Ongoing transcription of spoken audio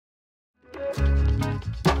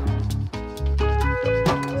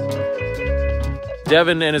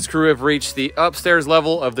Devin and his crew have reached the upstairs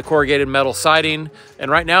level of the corrugated metal siding, and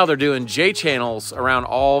right now they're doing J-channels around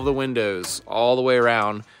all the windows, all the way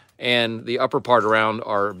around, and the upper part around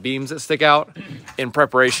are beams that stick out in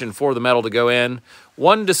preparation for the metal to go in.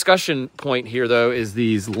 One discussion point here, though, is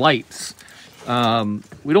these lights. We don't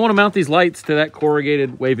want to mount these lights to that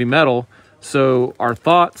corrugated wavy metal, so our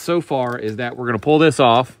thought so far is that we're going to pull this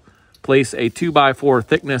off, place a 2x4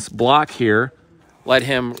 thickness block here, let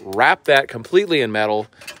him wrap that completely in metal,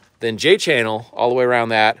 then J-channel all the way around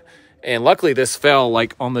that. And luckily this fell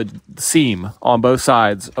like on the seam on both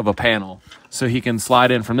sides of a panel. So he can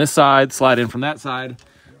slide in from this side, slide in from that side.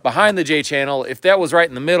 Behind the J-channel, if that was right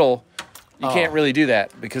in the middle, you can't really do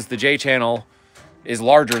that because the J-channel is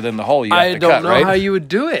larger than the hole you have to cut, right? I don't know how you would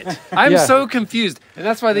do it. I'm so confused. And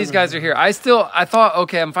that's why these guys are here. I thought,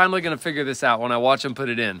 okay, I'm finally going to figure this out when I watch them put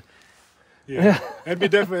it in. Yeah,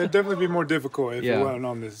 it'd definitely be more difficult if it wasn't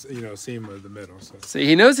on this, seam of the middle. So. See,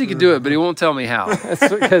 he knows he can do it, but he won't tell me how. That's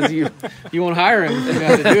because you won't hire him to know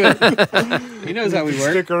how to do it. He knows how we work.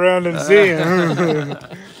 Stick around and see him.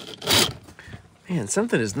 Man,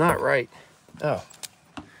 something is not right. Oh,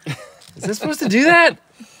 is this supposed to do that?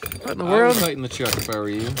 What in the world? I'd tighten the chuck if I were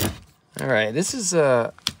you. All right, this is Okay,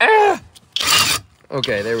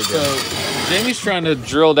 there we go. So Jamie's trying to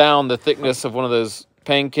drill down the thickness of one of those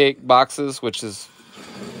pancake boxes, which is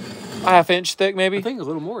a ½ inch thick, maybe. I think a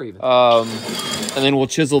little more even. And then we'll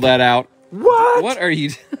chisel that out. What? What are you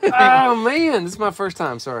doing? Oh man, this is my first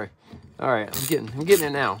time. Sorry. All right, I'm getting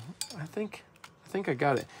it now. I think I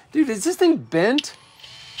got it, dude. Is this thing bent?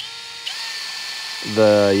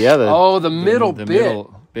 The middle the bit.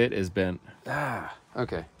 middle bit is bent. Ah,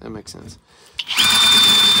 okay, that makes sense.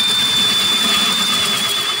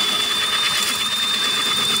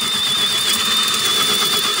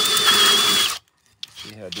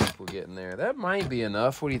 How deep we're getting there. That might be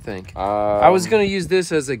enough. What do you think? I was going to use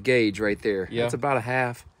this as a gauge right there. Yeah. It's about a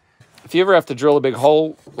half. If you ever have to drill a big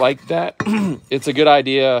hole like that, it's a good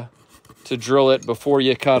idea to drill it before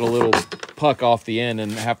you cut a little puck off the end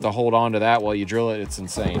and have to hold on to that while you drill it. It's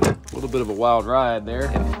insane. A little bit of a wild ride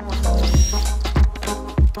there.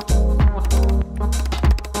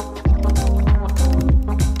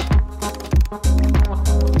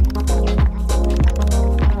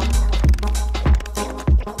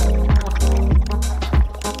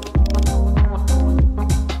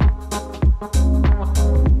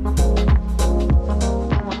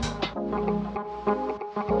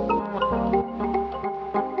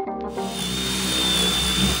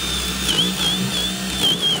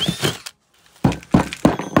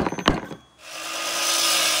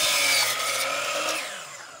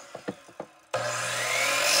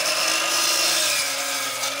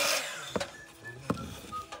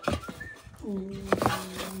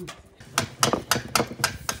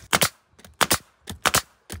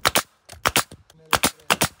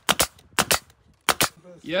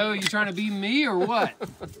 Yo, you trying to beat me or what?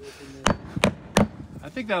 I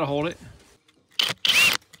think that'll hold it.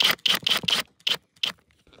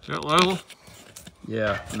 Is that level?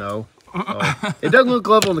 Yeah, no. Oh. It doesn't look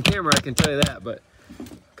level on the camera, I can tell you that, but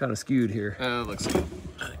kind of skewed here. It looks good.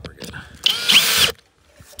 I think we're good.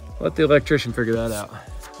 Let the electrician figure that out.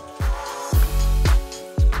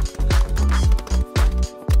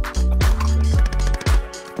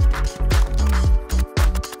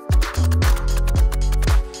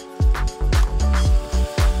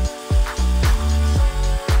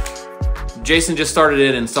 Jason just started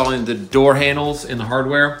in installing the door handles in the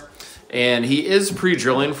hardware, and he is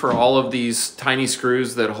pre-drilling for all of these tiny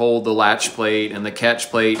screws that hold the latch plate and the catch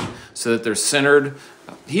plate so that they're centered.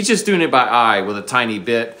 He's just doing it by eye with a tiny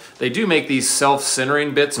bit. They do make these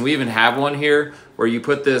self-centering bits, and we even have one here where you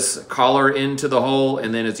put this collar into the hole,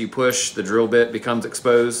 and then as you push, the drill bit becomes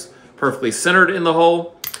exposed, perfectly centered in the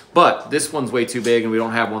hole. But this one's way too big, and we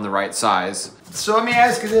don't have one the right size. So let me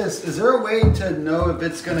ask you this. Is there a way to know if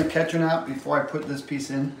it's going to catch or not before I put this piece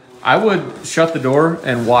in? I would shut the door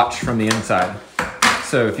and watch from the inside.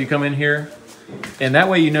 So if you come in here, and that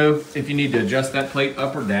way you know if you need to adjust that plate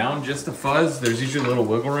up or down just to fuzz, there's usually a little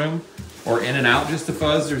wiggle room, or in and out just to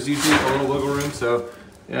fuzz, there's usually a little wiggle room. So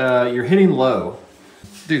you're hitting low.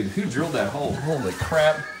 Dude, who drilled that hole? Holy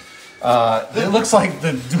crap. It looks like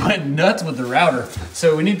the went nuts with the router.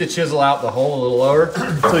 So we need to chisel out the hole a little lower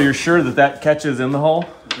so you're sure that that catches in the hole.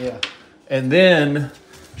 Yeah. And then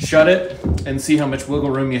shut it and see how much wiggle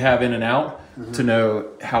room you have in and out to know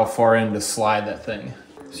how far in to slide that thing.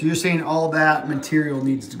 So you're saying all that material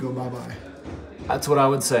needs to go bye-bye? That's what I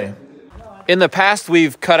would say. In the past,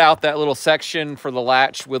 we've cut out that little section for the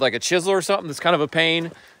latch with like a chisel or something. That's kind of a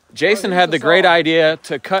pain. Jason had the great idea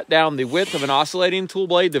to cut down the width of an oscillating tool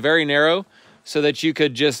blade to very narrow so that you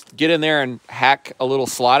could just get in there and hack a little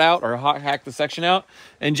slot out or hack the section out.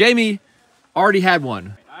 And Jamie already had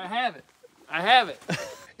one. I have it. I have it.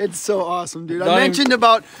 It's so awesome, dude. I mentioned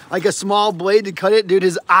about like a small blade to cut it. Dude,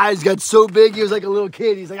 his eyes got so big, he was like a little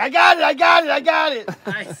kid. He's like, I got it, I got it, I got it.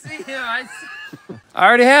 I see him, I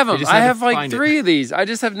already have them. I have like 3 of these. I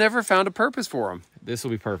just have never found a purpose for them. This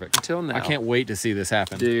will be perfect. Until now. I can't wait to see this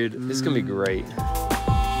happen. Dude, this is going to be great.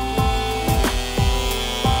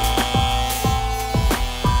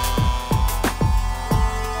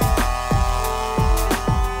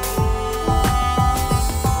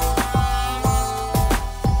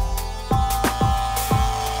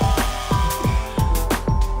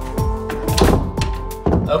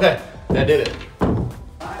 Okay, that did it.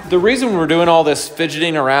 The reason we're doing all this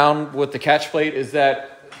fidgeting around with the catch plate is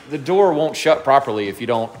that the door won't shut properly if you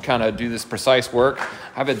don't kind of do this precise work.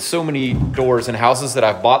 I've had so many doors in houses that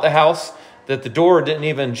I've bought the house that the door didn't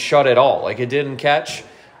even shut at all. Like it didn't catch,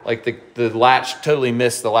 like the latch totally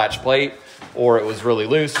missed the latch plate, or it was really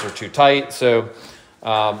loose or too tight. So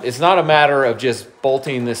it's not a matter of just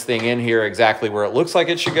bolting this thing in here exactly where it looks like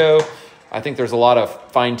it should go. I think there's a lot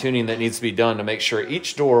of fine tuning that needs to be done to make sure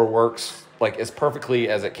each door works like as perfectly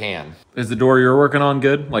as it can. Is the door you're working on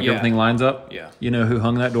good? Like everything lines up? Yeah. You know who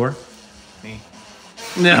hung that door? Me.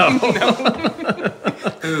 No.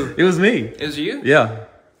 Who? It was me. It was you? Yeah.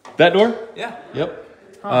 That door? Yeah. Yep.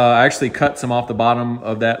 I actually cut some off the bottom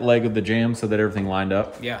of that leg of the jamb so that everything lined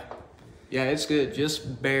up. Yeah. Yeah, it's good.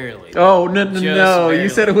 Just barely. Oh, no. Barely. You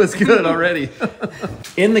said it was good already.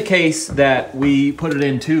 In the case that we put it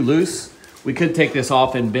in too loose, we could take this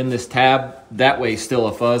off and bend this tab. That way, still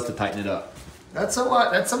a fuzz to tighten it up. That's a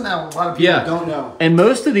lot. That's something that a lot of people don't know. And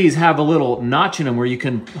most of these have a little notch in them where you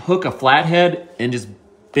can hook a flathead and just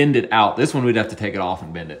bend it out. This one, we'd have to take it off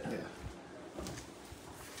and bend it. Yeah.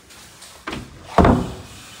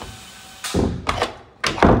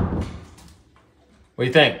 What do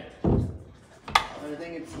you think? I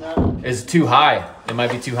think it's not. It's too high. It might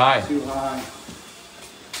be too high. Too high.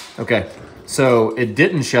 Okay. So it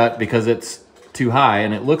didn't shut because it's too high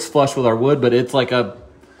and it looks flush with our wood, but it's like a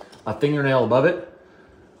fingernail above it.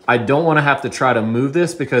 I don't want to have to try to move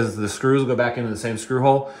this because the screws will go back into the same screw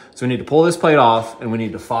hole. So we need to pull this plate off and we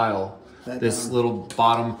need to file this little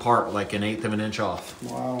bottom part like 1/8 of an inch off.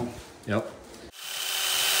 Wow. Yep.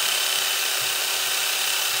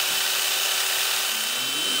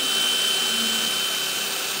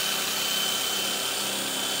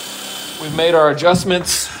 We've made our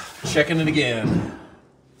adjustments. Checking it again.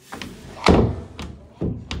 All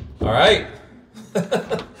right.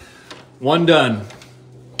 One done.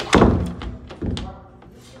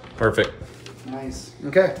 Perfect. Nice.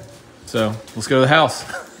 Okay. So let's go to the house.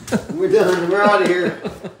 We're done. We're out of here.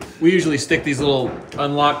 We usually stick these little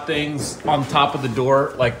unlock things on top of the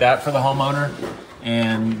door like that for the homeowner.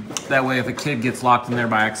 And that way if a kid gets locked in there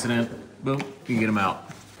by accident, boom, you can get them out.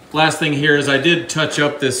 Last thing here is I did touch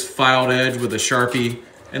up this filed edge with a Sharpie.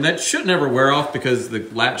 And that should never wear off because the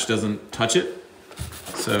latch doesn't touch it.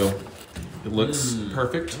 So it looks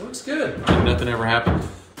perfect. It looks good. And nothing ever happened.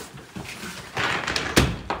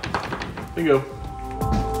 There you go.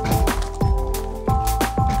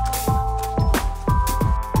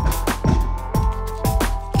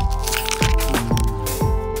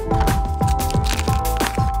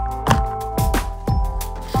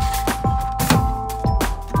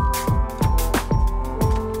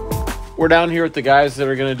 We're down here with the guys that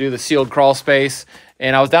are going to do the sealed crawl space.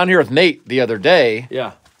 And I was down here with Nate the other day.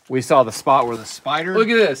 Yeah. We saw the spot where the spider Look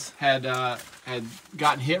at this. had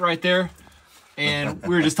gotten hit right there. And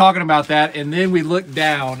we were just talking about that. And then we looked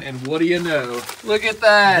down and what do you know? Look at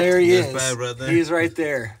that. There he is. Right there. He's right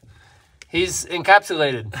there. He's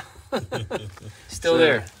encapsulated. Still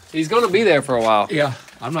there. He's going to be there for a while. Yeah,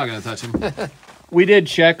 I'm not going to touch him. We did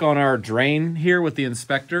check on our drain here with the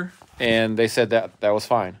inspector. And they said that was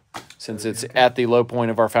fine. Since it's at the low point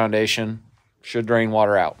of our foundation, should drain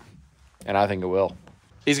water out. And I think it will.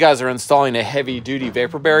 These guys are installing a heavy-duty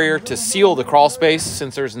vapor barrier to seal the crawl space.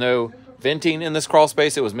 Since there's no venting in this crawl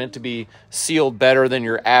space, it was meant to be sealed better than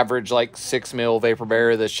your average like 6 mil vapor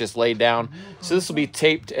barrier that's just laid down. So this will be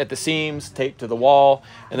taped at the seams, taped to the wall.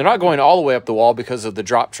 And they're not going all the way up the wall because of the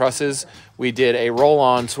drop trusses. We did a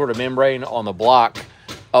roll-on sort of membrane on the block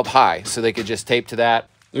up high so they could just tape to that.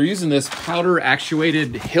 They're using this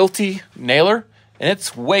powder-actuated Hilti nailer, and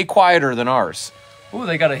it's way quieter than ours. Ooh,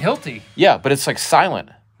 they got a Hilti. Yeah, but it's like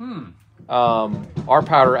silent. Our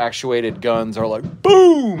powder-actuated guns are like,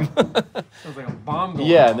 boom! Sounds like a bomb going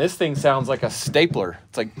Yeah, off. and this thing sounds like a stapler.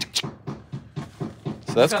 It's like, so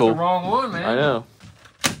that's got cool. the wrong one, man. I know.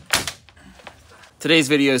 Today's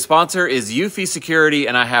video sponsor is Eufy Security,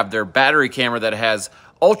 and I have their battery camera that has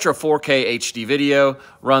Ultra 4K HD video,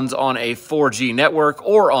 runs on a 4G network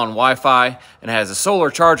or on Wi-Fi, and has a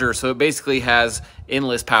solar charger, so it basically has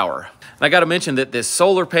endless power. And I gotta mention that this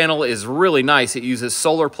solar panel is really nice. It uses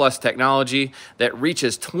Solar Plus technology that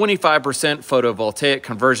reaches 25% photovoltaic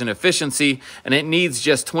conversion efficiency, and it needs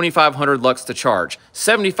just 2,500 lux to charge,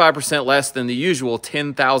 75% less than the usual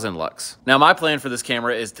 10,000 lux. Now, my plan for this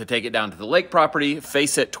camera is to take it down to the lake property,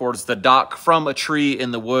 face it towards the dock from a tree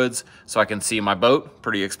in the woods so I can see my boat.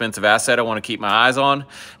 Pretty expensive asset I wanna keep my eyes on.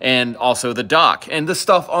 And also the dock and the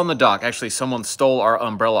stuff on the dock. Actually, someone stole our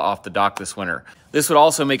umbrella off the dock this winter. This would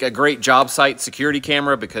also make a great job site security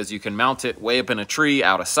camera because you can mount it way up in a tree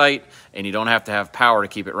out of sight and you don't have to have power to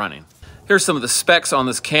keep it running. Here's some of the specs on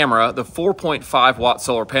this camera. The 4.5 watt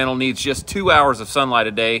solar panel needs just 2 hours of sunlight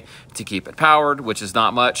a day to keep it powered, which is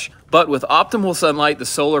not much. But with optimal sunlight, the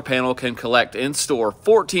solar panel can collect and store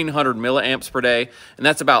 1,400 milliamps per day, and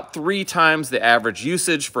that's about 3 times the average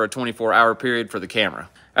usage for a 24-hour period for the camera.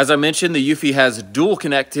 As I mentioned, the Eufy has dual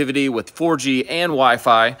connectivity with 4G and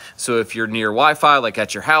Wi-Fi, so if you're near Wi-Fi, like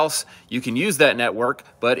at your house, you can use that network,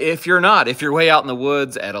 but if you're not, if you're way out in the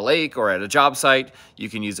woods at a lake or at a job site, you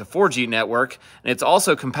can use a 4G network, and it's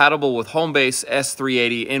also compatible with Homebase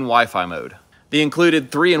S380 in Wi-Fi mode. The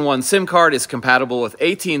included 3-in-1 SIM card is compatible with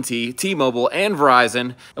AT&T, T-Mobile, and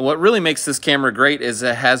Verizon. And what really makes this camera great is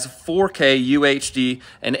it has 4K UHD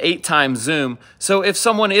and 8x zoom. So if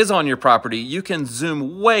someone is on your property, you can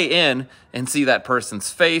zoom way in and see that person's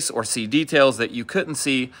face or see details that you couldn't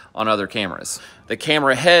see on other cameras. The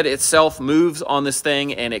camera head itself moves on this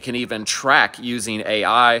thing, and it can even track using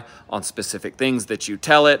AI on specific things that you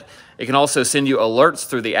tell it. It can also send you alerts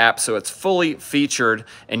through the app, so it's fully featured,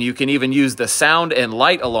 and you can even use the sound and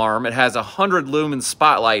light alarm. It has a 100 lumen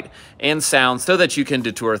spotlight and sound so that you can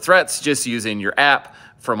deter threats just using your app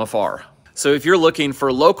from afar. So if you're looking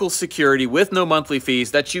for local security with no monthly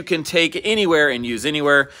fees that you can take anywhere and use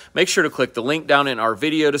anywhere, make sure to click the link down in our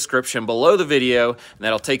video description below the video, and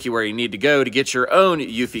that'll take you where you need to go to get your own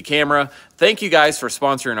Eufy camera. Thank you guys for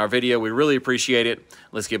sponsoring our video. We really appreciate it.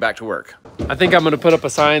 Let's get back to work. I think I'm gonna put up a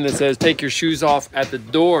sign that says, take your shoes off at the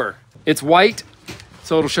door. It's white,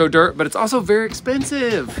 so it'll show dirt, but it's also very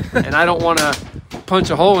expensive. And I don't wanna punch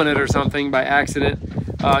a hole in it or something by accident.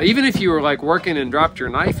 Even if you were like working and dropped your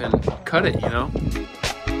knife and cut it, you know?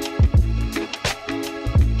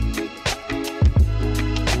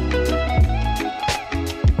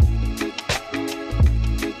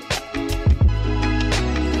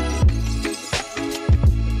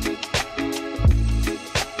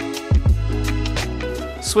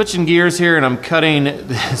 Switching gears here, and I'm cutting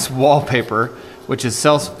this wallpaper, which is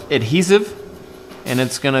self-adhesive, and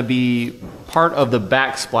it's gonna be part of the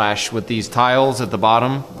backsplash with these tiles at the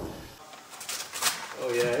bottom.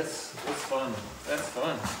 Oh yeah, it's fun. That's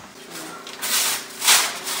fun.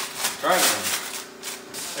 Driving.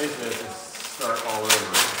 Basically, just start all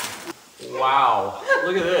over. Wow,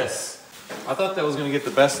 look at this. I thought that was gonna get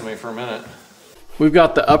the best of me for a minute. We've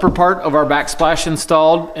got the upper part of our backsplash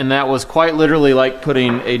installed, and that was quite literally like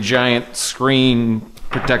putting a giant screen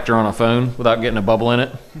protector on a phone without getting a bubble in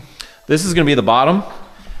it. This is gonna be the bottom,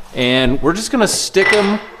 and we're just gonna stick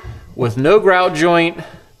them with no grout joint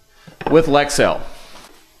with Lexel.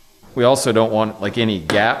 We also don't want like any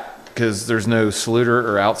gap because there's no sluter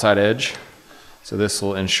or outside edge. So this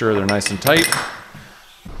will ensure they're nice and tight.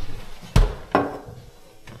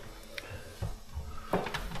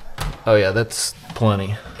 Oh yeah, that's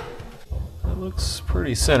plenty. That looks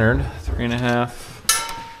pretty centered, 3.5.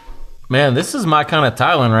 Man, this is my kind of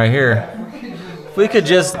tiling right here. If we could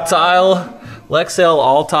just tile, Lexel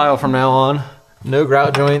all tile from now on, no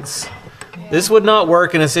grout joints. This would not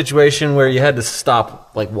work in a situation where you had to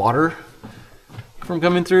stop like water from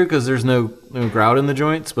coming through because there's no grout in the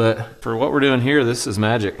joints, but for what we're doing here, this is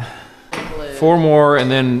magic. 4 more,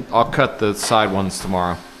 and then I'll cut the side ones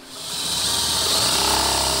tomorrow.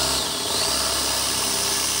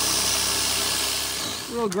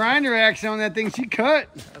 Little grinder action on that thing she cut.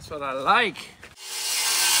 That's what I like.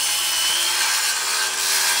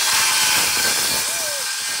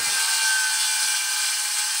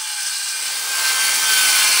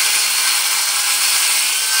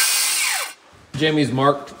 Jamie's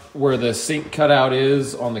marked where the sink cutout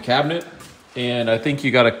is on the cabinet, and I think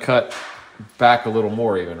you got to cut back a little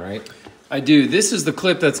more even, right? I do. This is the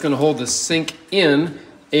clip that's going to hold the sink in,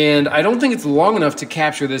 and I don't think it's long enough to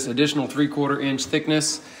capture this additional 3/4 inch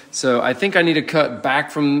thickness. So I think I need to cut back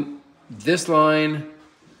from this line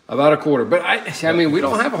about 1/4. But I mean, we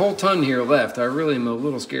don't have a whole ton here left. I really am a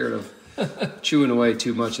little scared of chewing away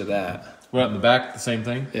too much of that. What, in the back, the same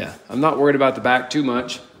thing? Yeah, I'm not worried about the back too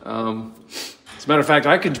much. As a matter of fact,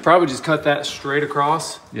 I could probably just cut that straight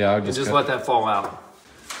across. Yeah, and just let that fall out.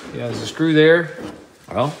 Yeah, there's a screw there.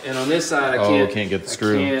 Well, and on this side, I can't get the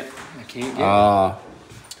screw. I can't get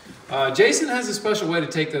it. Jason has a special way to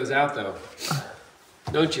take those out, though.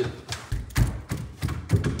 Don't you?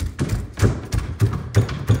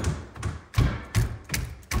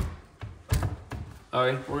 All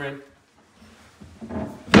right, we're in.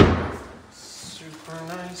 Super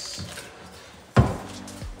nice.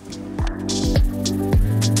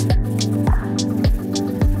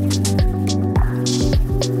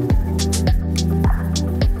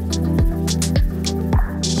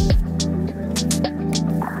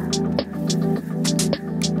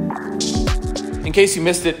 In case you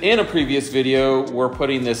missed it in a previous video, we're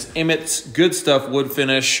putting this Emmett's Good Stuff wood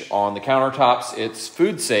finish on the countertops. It's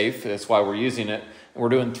food safe, that's why we're using it. And we're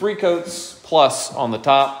doing 3 coats plus on the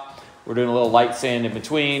top. We're doing a little light sand in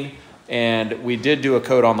between, and we did do a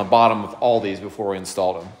coat on the bottom of all these before we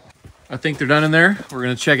installed them. I think they're done in there. We're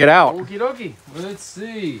gonna check it out. Okie dokie. Let's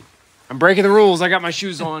see. I'm breaking the rules. I got my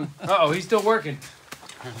shoes on. Uh-oh, he's still working.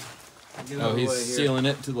 Oh, he's sealing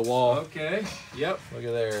it to the wall. Okay, yep. Look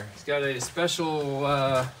at there. It's got a special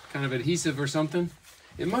kind of adhesive or something.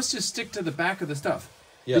 It must just stick to the back of the stuff.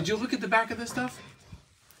 Yep. Did you look at the back of this stuff?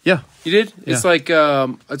 Yeah. You did? Yeah. It's like,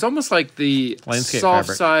 it's almost like the landscape soft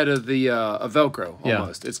fabric side of the of Velcro,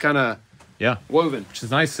 almost. Yeah. It's kind of woven. Which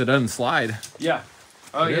is nice, it doesn't slide. Yeah.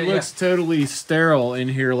 Oh, it looks totally sterile in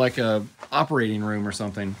here, like a operating room or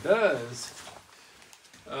something. It does.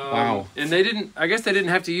 Wow. And they didn't, I guess they didn't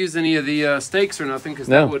have to use any of the stakes or nothing, because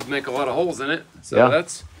that would make a lot of holes in it. So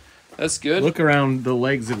that's good. Look around the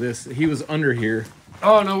legs of this. He was under here.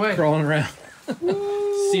 Oh, no way. Crawling around.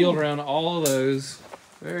 Sealed around all of those.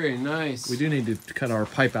 Very nice. We do need to cut our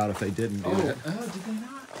pipe out if they didn't do that. Oh, did they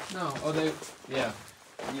not? No. Oh, they, yeah.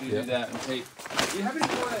 You need to do that and tape. Do you have any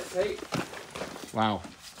more of that tape? Wow.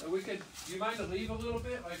 We could, do you mind to leave a little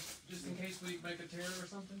bit, like, just in case we make a tear or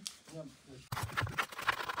something? Yeah.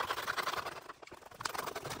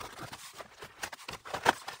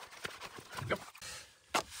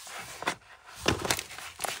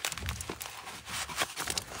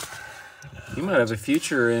 You might have a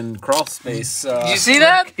future in crawl space. Did you see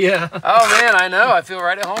that? Yeah. Oh man, I know. I feel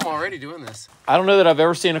right at home already doing this. I don't know that I've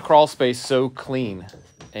ever seen a crawl space so clean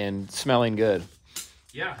and smelling good.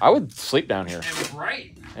 Yeah. I would sleep down here. And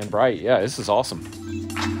bright. And bright. Yeah, this is awesome.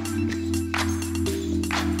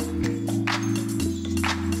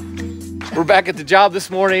 We're back at the job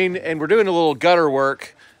this morning, and we're doing a little gutter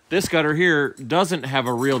work. This gutter here doesn't have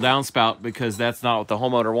a real downspout because that's not what the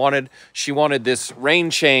homeowner wanted. She wanted this rain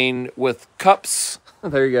chain with cups.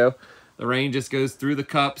 There you go. The rain just goes through the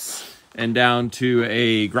cups and down to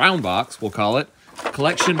a ground box, we'll call it,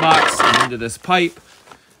 collection box, and into this pipe.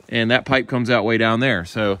 And that pipe comes out way down there.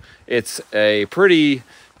 So it's a pretty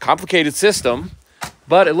complicated system,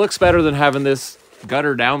 but it looks better than having this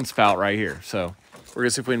gutter downspout right here. So we're gonna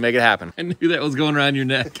see if we can make it happen. I knew that was going around your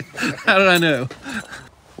neck. How did I know?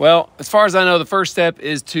 Well, as far as I know, the first step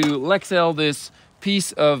is to Lexel this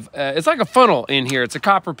piece of, it's like a funnel in here. It's a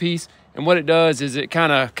copper piece. And what it does is it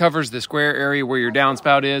kind of covers the square area where your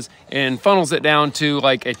downspout is and funnels it down to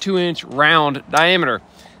like a 2-inch round diameter.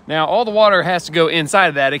 Now, all the water has to go inside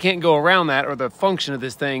of that. It can't go around that, or the function of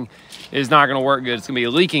this thing is not going to work good. It's going to be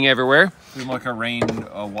leaking everywhere. It's like a rain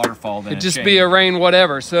waterfall. It'd just be a rain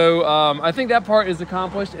whatever. So I think that part is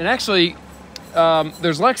accomplished. And actually,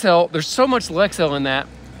 there's Lexel. There's so much Lexel in that.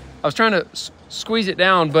 I was trying to squeeze it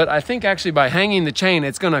down, but I think actually by hanging the chain,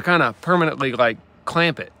 it's going to kind of permanently like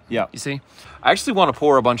clamp it. Yeah. You see? I actually want to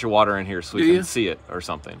pour a bunch of water in here so we can see it or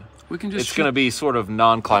something. We can just. It's going to be sort of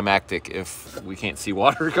non-climactic if we can't see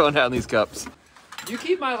water going down these cups. You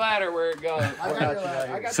keep my ladder where it goes. I got your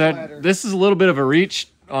ladder. I got So your ladder. this is a little bit of a reach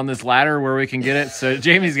on this ladder where we can get it. So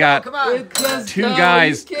Jamie's got Come on. two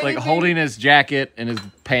guys like holding his jacket and his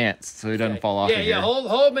pants so he doesn't fall off. Yeah, yeah.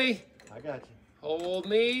 Hold me. I got you. Hold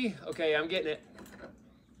me. Okay, I'm getting it.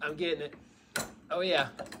 I'm getting it. Oh yeah.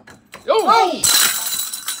 Oh!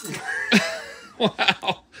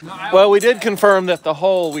 Wow. Well, we did confirm that the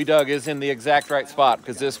hole we dug is in the exact right spot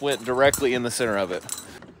because this went directly in the center of it.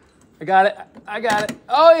 I got it. I got it.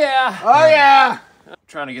 Oh yeah. Oh yeah. I'm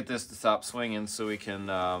trying to get this to stop swinging so we can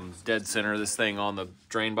dead center this thing on the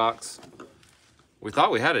drain box. We thought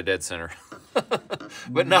we had a dead center,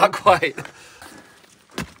 but not quite.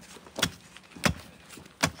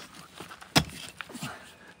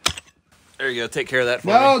 There you go. Take care of that for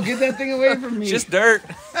me. No, get that thing away from me. Just dirt.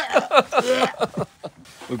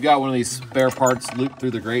 We've got one of these spare parts looped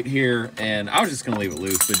through the grate here, and I was just gonna leave it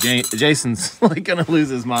loose, but Jason's like gonna lose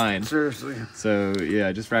his mind. Seriously. So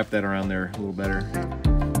yeah, just wrap that around there a little better.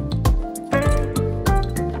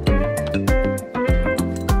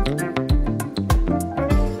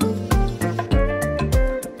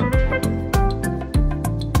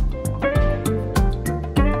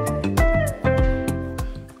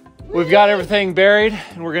 We've got everything buried,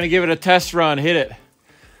 and we're gonna give it a test run. Hit it.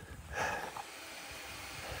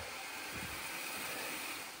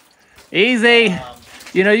 Easy.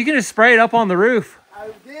 You know, you can just spray it up on the roof. I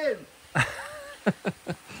did.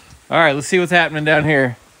 All right, let's see what's happening down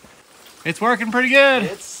here. It's working pretty good.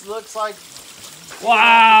 It looks like.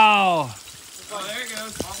 Wow. Oh, there it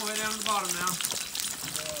goes. All the way down to the bottom now.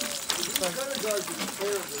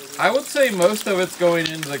 I would say most of it's going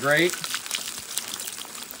into the grate.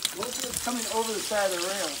 Most of it's coming over the side of the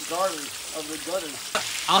rail, the gutters.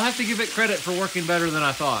 I'll have to give it credit for working better than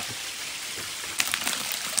I thought.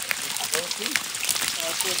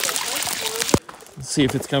 Let's see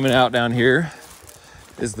if it's coming out down here,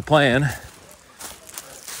 is the plan.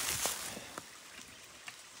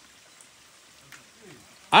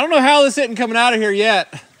 I don't know how this isn't coming out of here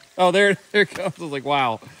yet. Oh, there it comes. I was like,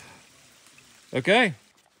 wow. Okay,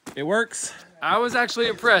 it works. I was actually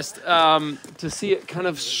impressed to see it kind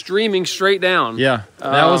of streaming straight down. Yeah,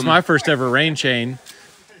 that was my first ever rain chain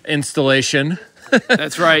installation.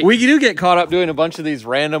 That's right. We do get caught up doing a bunch of these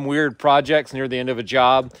random weird projects near the end of a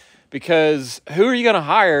job, because who are you going to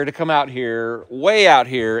hire to come out here, way out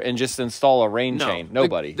here, and just install a rain chain?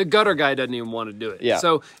 Nobody. The gutter guy doesn't even want to do it. Yeah.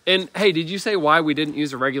 So, and hey, did you say why we didn't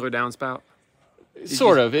use a regular downspout?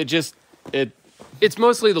 Sort of. It's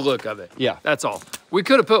mostly the look of it. Yeah. That's all. We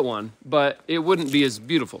could have put one, but it wouldn't be as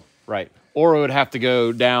beautiful. Right. Or it would have to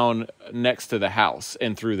go down next to the house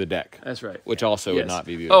and through the deck. That's right. Which also would not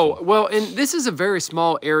be beautiful. Oh, well, and this is a very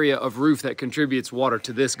small area of roof that contributes water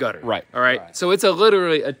to this gutter. Right. All right. So it's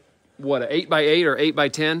literally an 8x8 or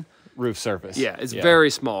 8x10 roof surface. Yeah, it's very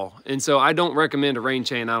small. And so I don't recommend a rain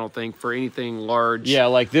chain, I don't think, for anything large. Yeah,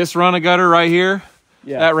 like this run of gutter right here,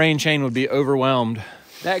 that rain chain would be overwhelmed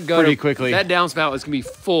that gutter, pretty quickly. That downspout is going to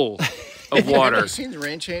be full of water. Have you seen the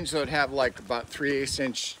rain chains that would have like about 3/8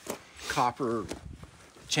 inch copper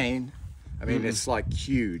chain? I mean, it's like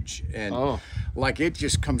huge, and like it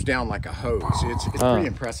just comes down like a hose. It's pretty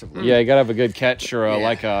impressive. Yeah, you gotta have a good catch or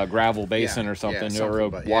like a gravel basin or something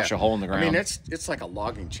to wash a hole in the ground. I mean, it's like a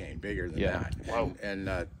logging chain, bigger than that. Wow.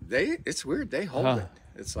 And it's weird. They hold it.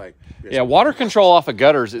 It's like water control off of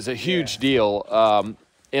gutters is a huge deal.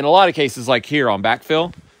 In a lot of cases, like here on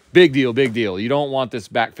backfill, big deal, big deal. You don't want this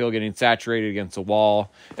backfill getting saturated against a wall,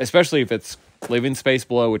 especially if it's living space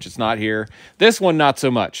below, which it's not here. This one, not so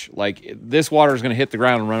much. Like this water is going to hit the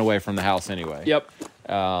ground and run away from the house anyway. Yep.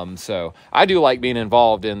 So I do like being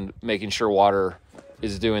involved in making sure water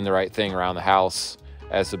is doing the right thing around the house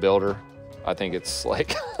as the builder. I think it's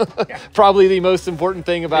like probably the most important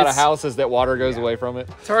thing about a house is that water goes away from it.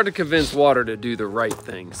 It's hard to convince water to do the right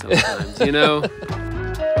thing sometimes, you know?